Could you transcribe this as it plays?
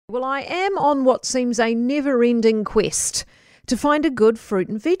Well, I am on what seems a never-ending quest to find a good fruit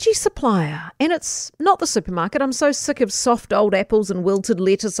and veggie supplier. And it's not the supermarket. I'm so sick of soft old apples and wilted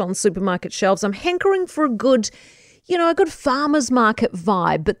lettuce on supermarket shelves. I'm hankering for a good farmer's market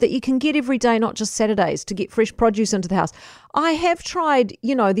vibe, but that you can get every day, not just Saturdays, to get fresh produce into the house. I have tried,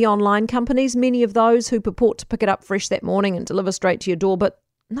 the online companies, many of those who purport to pick it up fresh that morning and deliver straight to your door, but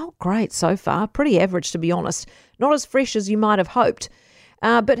not great so far. Pretty average, to be honest. Not as fresh as you might have hoped.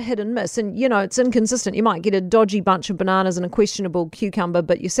 But hit and miss. And, it's inconsistent. You might get a dodgy bunch of bananas and a questionable cucumber,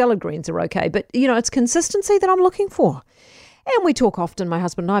 but your salad greens are okay. But, it's consistency that I'm looking for. And we talk often, my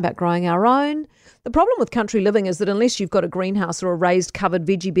husband and I, about growing our own. The problem with country living is that unless you've got a greenhouse or a raised covered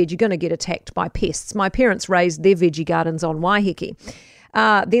veggie bed, you're going to get attacked by pests. My parents raised their veggie gardens on Waiheke.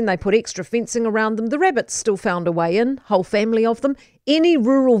 Then they put extra fencing around them. The rabbits still found a way in, whole family of them. Any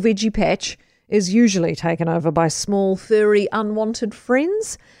rural veggie patch is usually taken over by small, furry, unwanted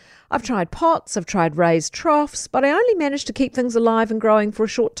friends. I've tried pots, I've tried raised troughs, but I only managed to keep things alive and growing for a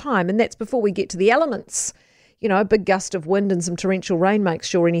short time, and that's before we get to the elements. A big gust of wind and some torrential rain makes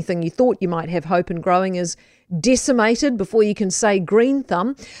sure anything you thought you might have hope in growing is decimated before you can say green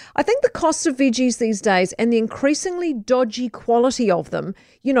thumb. I think the cost of veggies these days and the increasingly dodgy quality of them,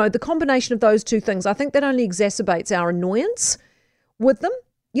 the combination of those two things, I think that only exacerbates our annoyance with them.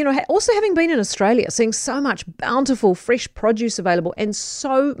 Also having been in Australia, seeing so much bountiful, fresh produce available and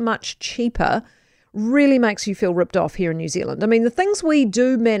so much cheaper really makes you feel ripped off here in New Zealand. I mean, the things we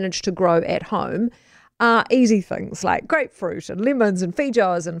do manage to grow at home are easy things like grapefruit and lemons and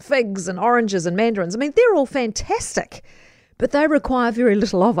feijoas and figs and oranges and mandarins. I mean, they're all fantastic, but they require very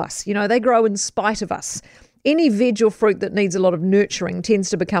little of us. They grow in spite of us. Any veg or fruit that needs a lot of nurturing tends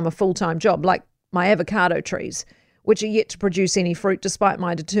to become a full-time job, like my avocado trees, which are yet to produce any fruit despite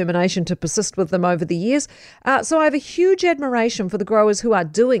my determination to persist with them over the years. So I have a huge admiration for the growers who are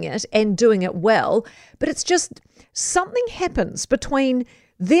doing it and doing it well, but it's just something happens between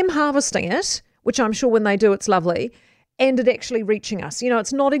them harvesting it, which I'm sure when they do it's lovely, and it actually reaching us.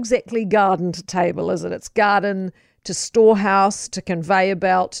 It's not exactly garden to table, is it? It's garden to storehouse, to conveyor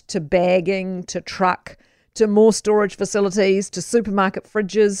belt, to bagging, to truck, to more storage facilities, to supermarket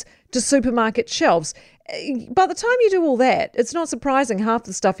fridges, to supermarket shelves. By the time you do all that, it's not surprising half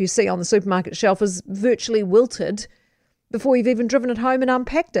the stuff you see on the supermarket shelf is virtually wilted before you've even driven it home and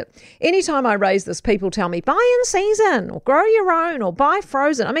unpacked it. Anytime I raise this, people tell me, buy in season, or grow your own, or buy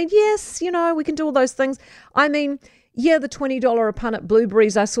frozen. I mean, yes, we can do all those things. I mean, yeah, the $20 a punnet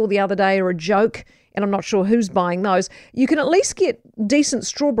blueberries I saw the other day are a joke, and I'm not sure who's buying those. You can at least get decent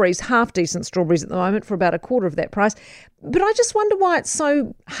strawberries, half-decent strawberries at the moment for about a quarter of that price. But I just wonder why it's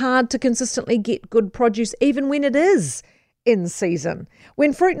so hard to consistently get good produce even when it is in season.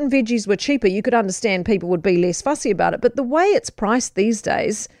 When fruit and veggies were cheaper, you could understand people would be less fussy about it. But the way it's priced these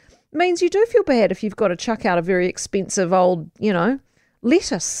days means you do feel bad if you've got to chuck out a very expensive old,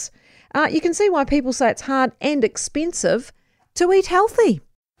 lettuce. You can see why people say it's hard and expensive to eat healthy.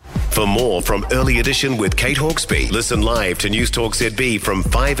 For more from Early Edition with Kate Hawkesby, listen live to News Talk ZB from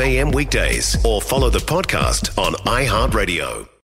 5 a.m. weekdays or follow the podcast on iHeartRadio.